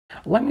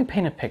Let me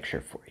paint a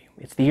picture for you.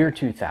 It's the year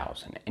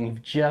 2000 and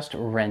you've just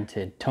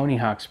rented Tony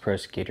Hawk's Pro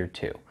Skater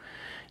 2.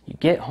 You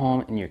get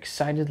home and you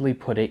excitedly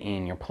put it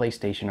in your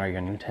PlayStation or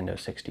your Nintendo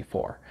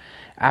 64.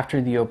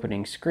 After the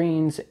opening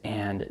screens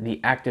and the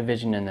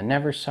Activision and the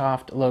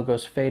Neversoft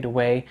logos fade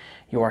away,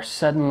 you are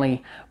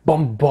suddenly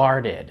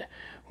bombarded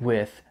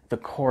with the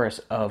chorus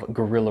of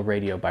Guerrilla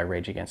Radio by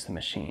Rage Against the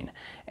Machine.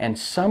 And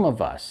some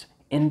of us,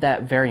 in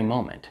that very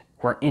moment,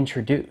 were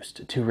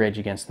introduced to Rage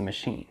Against the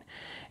Machine.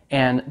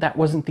 And that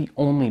wasn't the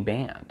only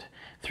band.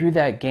 Through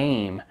that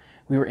game,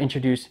 we were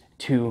introduced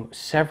to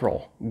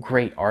several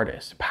great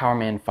artists: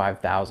 Powerman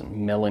 5000,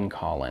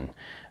 Millencolin,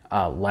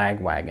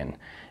 Lagwagon,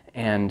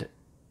 and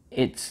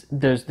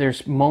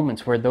there's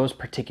moments where those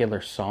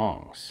particular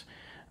songs,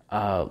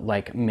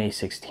 like May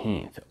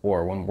 16th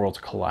or When Worlds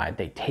Collide,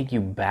 they take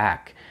you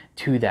back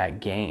to that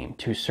game,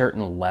 to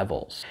certain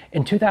levels.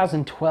 In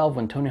 2012,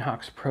 when Tony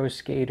Hawk's Pro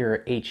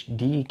Skater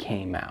HD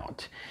came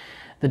out,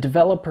 the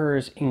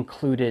developers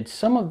included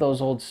some of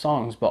those old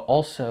songs, but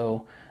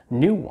also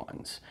new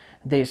ones.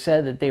 They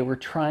said that they were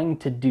trying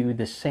to do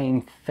the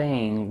same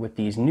thing with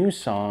these new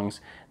songs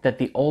that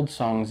the old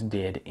songs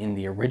did in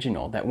the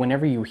original, that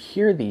whenever you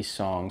hear these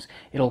songs,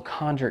 it'll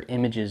conjure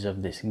images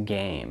of this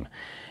game.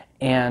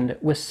 And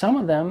with some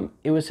of them,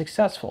 it was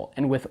successful,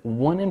 and with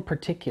one in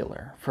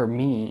particular, for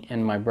me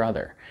and my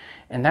brother.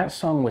 And that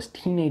song was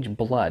Teenage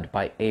Blood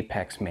by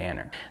Apex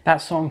Manor.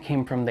 That song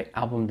came from the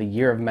album The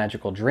Year of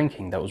Magical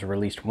Drinking that was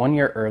released 1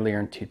 year earlier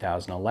in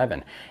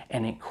 2011,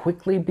 and it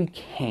quickly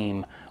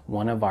became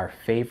one of our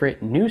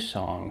favorite new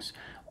songs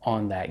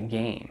on that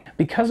game.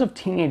 Because of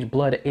Teenage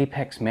Blood,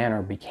 Apex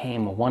Manor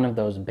became one of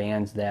those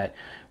bands that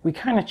we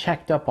kind of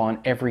checked up on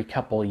every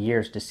couple of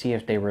years to see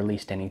if they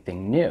released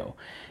anything new.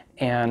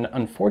 And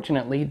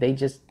unfortunately, they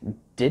just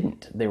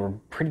didn't. They were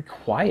pretty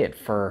quiet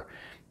for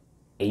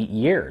 8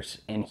 years.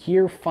 And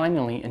here,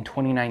 finally, in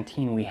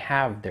 2019, we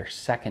have their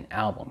second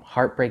album,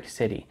 Heartbreak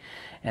City.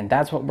 And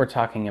that's what we're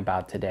talking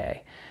about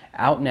today.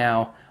 Out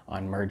now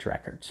on Merge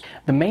Records.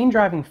 The main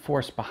driving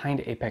force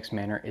behind Apex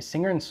Manor is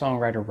singer and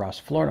songwriter Ross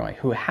Flournoy,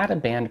 who had a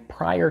band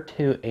prior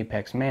to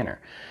Apex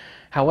Manor.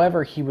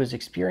 However, he was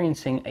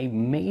experiencing a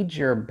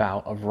major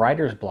bout of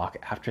writer's block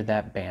after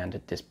that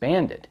band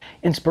disbanded.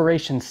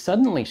 Inspiration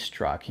suddenly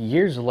struck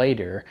years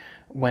later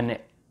when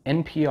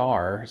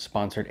NPR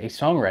sponsored a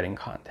songwriting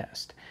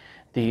contest.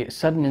 The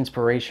sudden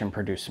inspiration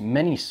produced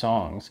many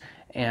songs,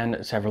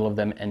 and several of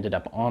them ended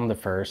up on the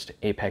first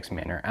Apex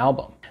Manor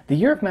album. The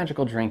Year of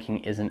Magical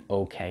Drinking is an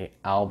okay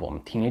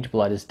album. Teenage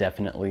Blood is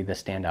definitely the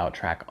standout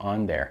track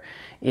on there.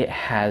 It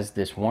has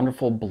this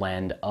wonderful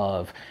blend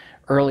of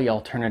early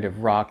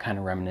alternative rock, kind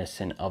of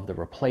reminiscent of the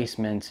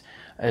Replacements,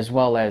 as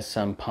well as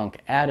some punk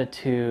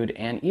attitude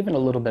and even a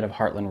little bit of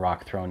Heartland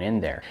rock thrown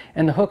in there.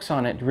 And the hooks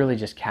on it really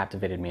just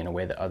captivated me in a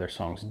way that other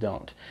songs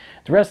don't.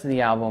 The rest of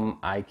the album,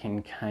 I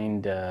can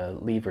kind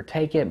of leave or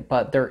take it,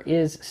 but there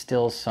is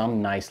still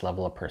some nice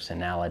level of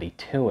personality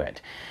to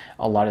it.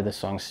 A lot of the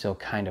songs still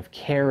kind of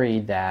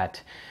carry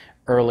that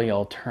early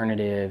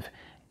alternative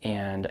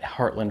and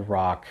Heartland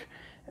rock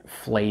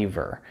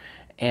flavor.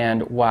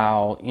 And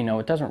while,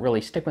 it doesn't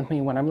really stick with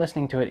me when I'm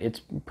listening to it, it's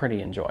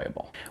pretty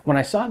enjoyable. When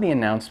I saw the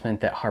announcement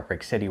that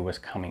Heartbreak City was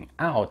coming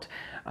out,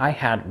 I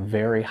had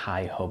very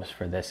high hopes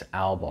for this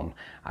album.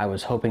 I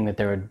was hoping that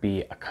there would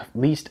be at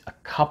least a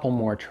couple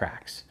more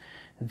tracks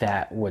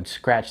that would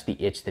scratch the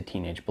itch that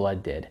Teenage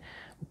Blood did.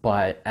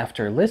 But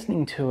after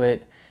listening to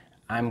it,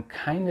 I'm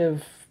kind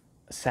of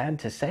sad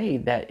to say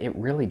that it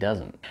really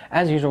doesn't.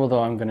 As usual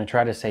though, I'm going to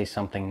try to say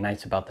something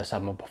nice about this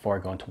album before I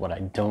go into what I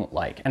don't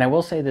like. And I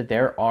will say that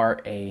there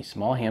are a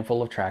small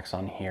handful of tracks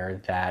on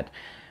here that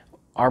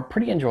are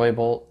pretty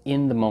enjoyable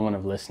in the moment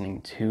of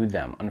listening to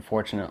them.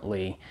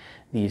 Unfortunately,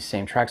 these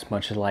same tracks,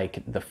 much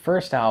like the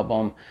first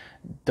album,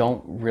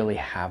 don't really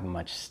have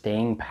much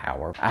staying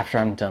power. After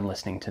I'm done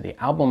listening to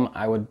the album,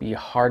 I would be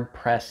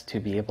hard-pressed to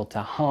be able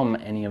to hum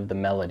any of the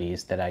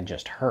melodies that I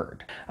just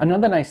heard.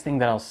 Another nice thing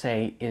that I'll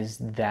say is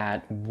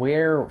that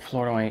where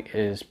Flournoy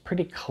is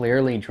pretty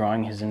clearly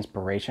drawing his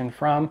inspiration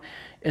from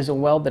is a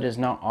well that is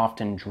not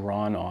often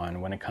drawn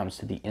on when it comes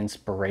to the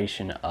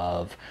inspiration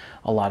of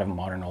a lot of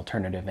modern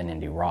alternative and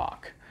indie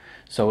rock.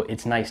 So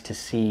it's nice to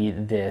see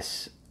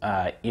this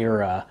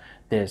era,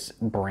 this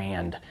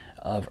brand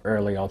of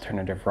early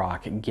alternative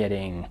rock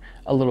getting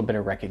a little bit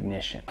of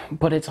recognition.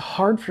 But it's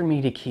hard for me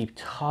to keep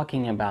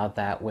talking about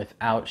that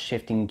without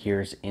shifting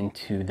gears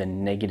into the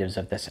negatives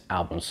of this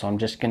album, so I'm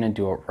just gonna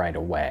do it right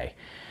away.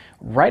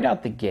 Right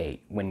out the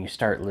gate, when you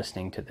start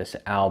listening to this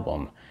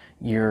album,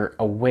 you're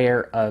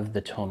aware of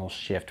the tonal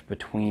shift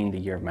between The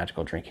Year of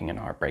Magical Drinking and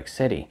Heartbreak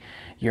City.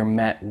 You're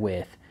met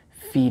with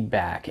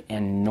feedback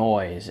and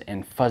noise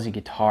and fuzzy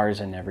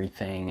guitars and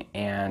everything,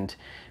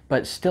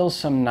 but still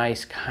some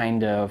nice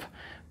kind of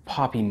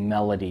poppy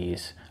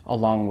melodies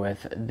along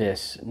with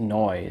this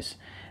noise.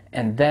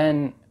 And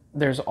then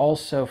there's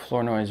also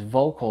Flournoy's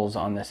vocals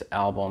on this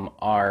album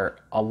are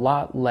a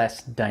lot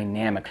less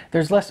dynamic.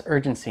 There's less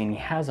urgency, and he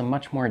has a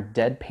much more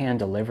deadpan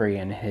delivery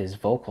in his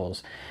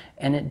vocals.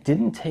 And it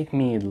didn't take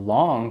me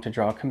long to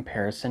draw a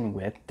comparison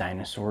with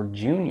Dinosaur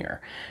Jr.,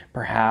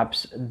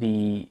 perhaps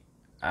the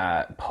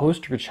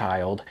poster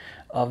child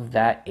of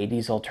that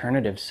 80s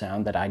alternative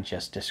sound that I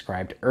just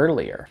described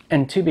earlier.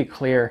 And to be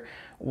clear,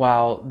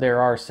 while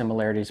there are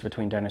similarities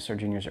between Dinosaur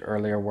Jr.'s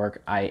earlier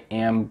work, I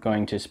am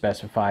going to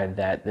specify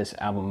that this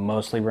album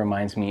mostly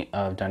reminds me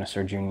of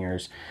Dinosaur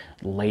Jr.'s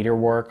later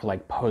work,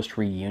 like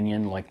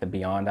post-reunion, like the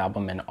Beyond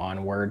album and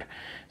onward.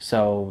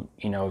 So,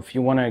 you know, if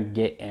you want to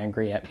get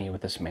angry at me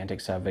with the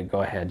semantics of it,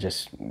 go ahead,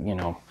 just, you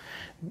know,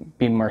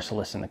 be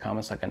merciless in the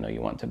comments like I know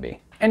you want to be.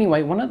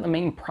 Anyway, one of the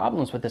main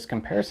problems with this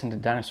comparison to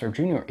Dinosaur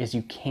Jr. is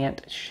you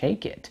can't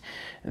shake it.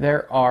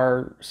 There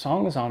are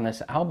songs on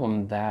this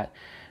album that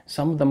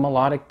some of the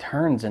melodic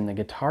turns and the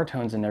guitar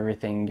tones and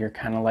everything, you're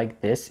kind of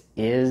like, this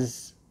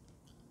is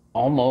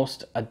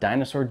almost a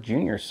Dinosaur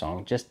Jr.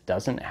 song, just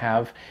doesn't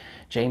have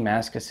J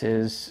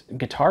Mascis's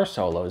guitar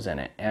solos in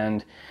it.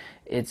 And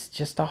it's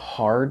just a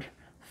hard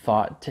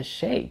thought to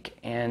shake.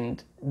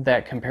 And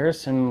that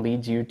comparison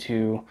leads you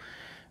to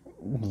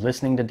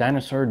listening to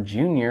Dinosaur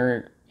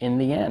Jr. in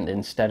the end,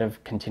 instead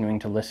of continuing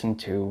to listen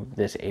to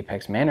this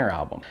Apex Manor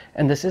album.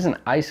 And this isn't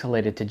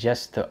isolated to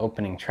just the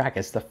opening track,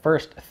 it's the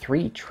first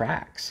 3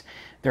 tracks.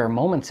 There are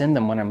moments in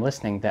them when I'm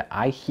listening that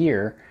I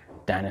hear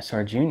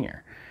Dinosaur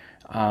Jr.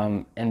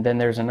 And then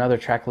there's another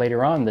track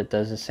later on that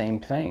does the same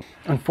thing.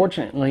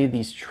 Unfortunately,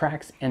 these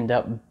tracks end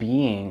up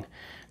being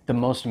the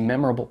most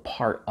memorable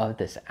part of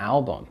this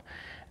album.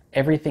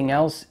 Everything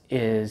else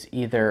is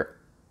either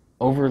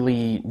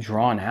overly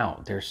drawn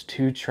out. There's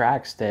 2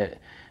 tracks that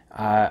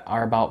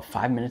are about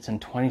 5 minutes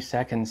and 20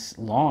 seconds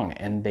long,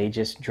 and they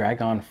just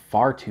drag on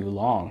far too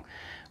long.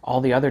 All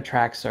the other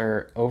tracks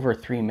are over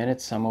 3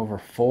 minutes, some over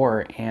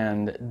 4,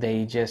 and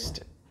they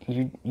just,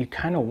 you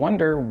kind of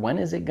wonder, when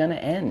is it gonna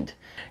end?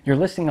 You're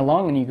listening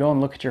along and you go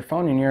and look at your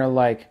phone and you're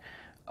like,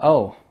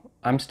 oh,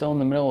 I'm still in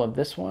the middle of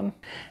this one?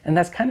 And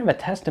that's kind of a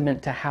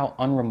testament to how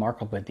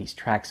unremarkable these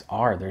tracks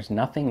are. There's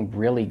nothing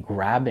really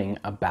grabbing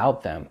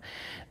about them.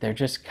 They're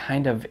just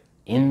kind of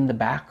in the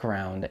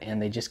background and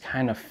they just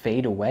kind of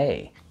fade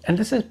away. And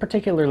this is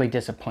particularly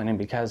disappointing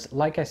because,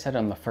 like I said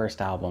on the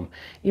first album,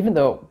 even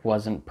though it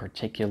wasn't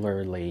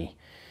particularly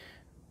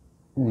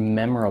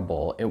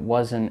memorable, it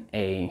wasn't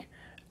a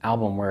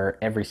album where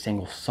every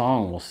single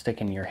song will stick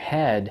in your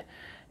head.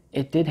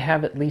 It did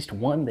have at least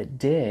one that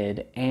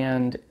did,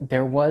 and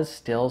there was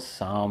still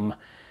some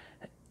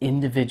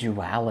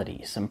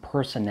individuality, some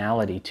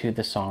personality to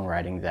the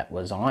songwriting that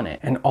was on it.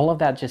 And all of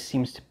that just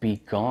seems to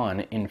be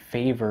gone in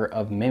favor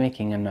of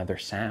mimicking another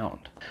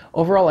sound.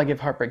 Overall, I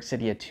give Heartbreak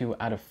City a 2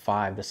 out of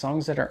 5. The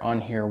songs that are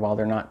on here, while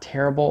they're not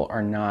terrible,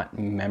 are not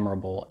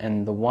memorable.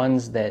 And the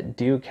ones that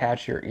do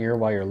catch your ear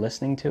while you're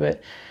listening to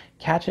it,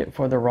 catch it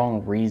for the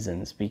wrong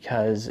reasons,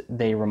 because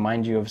they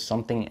remind you of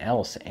something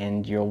else,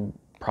 and you'll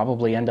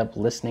probably end up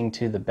listening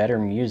to the better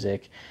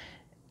music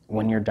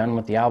when you're done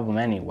with the album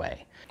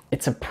anyway.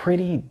 It's a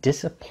pretty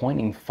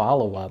disappointing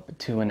follow-up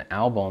to an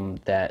album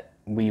that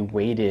we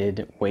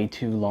waited way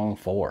too long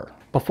for.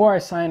 Before I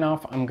sign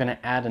off, I'm going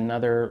to add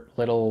another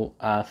little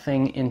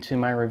thing into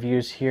my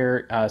reviews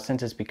here,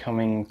 since it's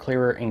becoming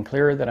clearer and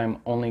clearer that I'm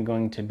only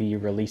going to be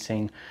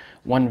releasing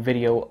 1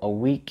 video a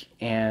week,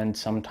 and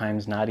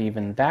sometimes not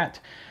even that.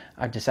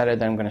 I've decided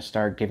that I'm going to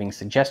start giving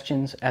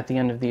suggestions at the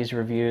end of these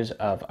reviews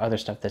of other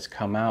stuff that's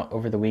come out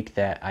over the week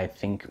that I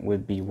think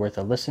would be worth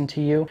a listen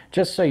to you,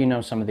 just so you know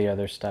some of the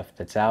other stuff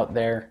that's out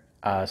there,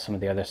 some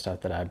of the other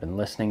stuff that I've been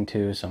listening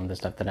to, some of the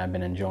stuff that I've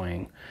been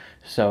enjoying.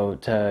 So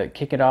to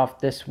kick it off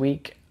this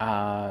week,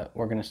 we're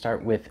going to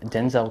start with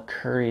Denzel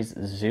Curry's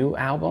Zoo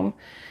album.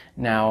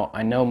 Now,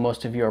 I know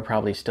most of you are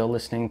probably still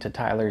listening to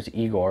Tyler's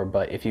Igor,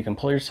 but if you can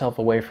pull yourself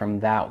away from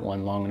that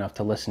one long enough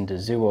to listen to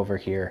Zoo over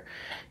here,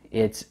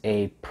 it's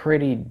a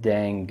pretty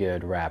dang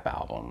good rap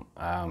album.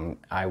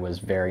 I was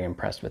very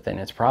impressed with it,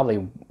 and it's probably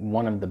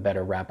one of the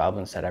better rap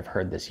albums that I've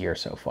heard this year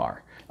so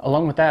far.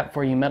 Along with that,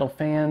 for you metal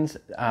fans,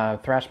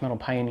 thrash metal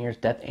pioneers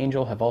Death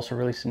Angel have also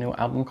released a new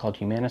album called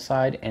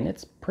Humanicide, and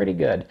it's pretty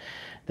good.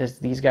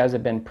 These guys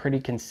have been pretty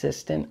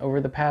consistent over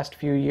the past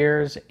few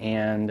years,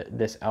 and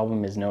this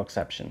album is no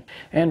exception.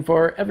 And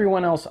for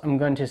everyone else, I'm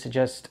going to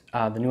suggest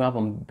the new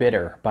album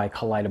Bitter by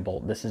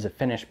Kaleidobolt. This is a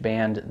Finnish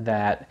band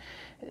that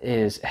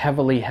is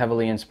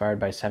heavily inspired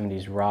by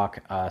 70s rock,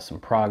 some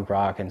prog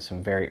rock, and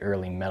some very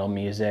early metal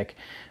music,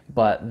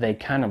 but they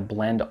kind of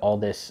blend all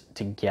this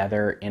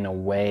together in a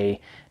way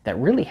that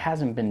really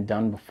hasn't been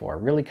done before.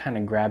 It really kind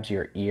of grabs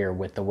your ear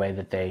with the way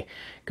that they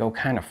go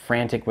kind of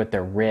frantic with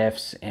their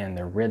riffs and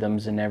their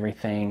rhythms and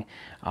everything.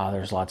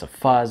 There's lots of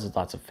fuzz, there's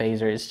lots of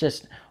phaser. It's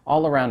just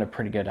all around a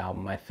pretty good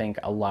album. I think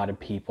a lot of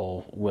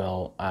people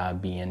will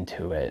be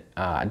into it.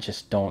 I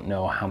just don't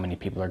know how many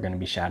people are going to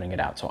be shouting it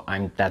out. So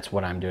that's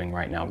what I'm doing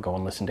right now. Go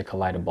and listen to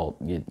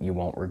Kaleidobolt. You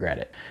won't regret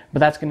it. But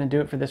that's going to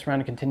do it for this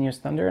round of Continuous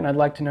Thunder, and I'd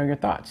like to know your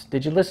thoughts.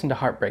 Did you listen listen to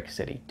Heartbreak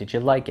City? Did you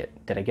like it?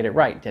 Did I get it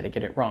right? Did I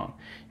get it wrong?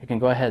 You can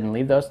go ahead and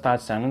leave those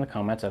thoughts down in the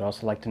comments. I'd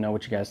also like to know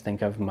what you guys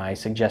think of my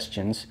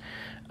suggestions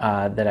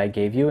that I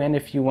gave you, and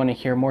if you want to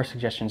hear more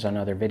suggestions on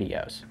other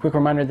videos. Quick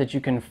reminder that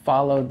you can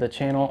follow the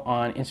channel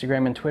on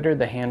Instagram and Twitter.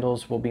 The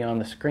handles will be on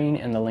the screen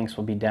and the links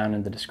will be down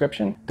in the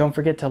description. Don't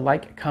forget to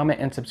like, comment,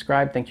 and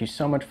subscribe. Thank you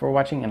so much for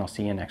watching, and I'll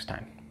see you next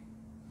time.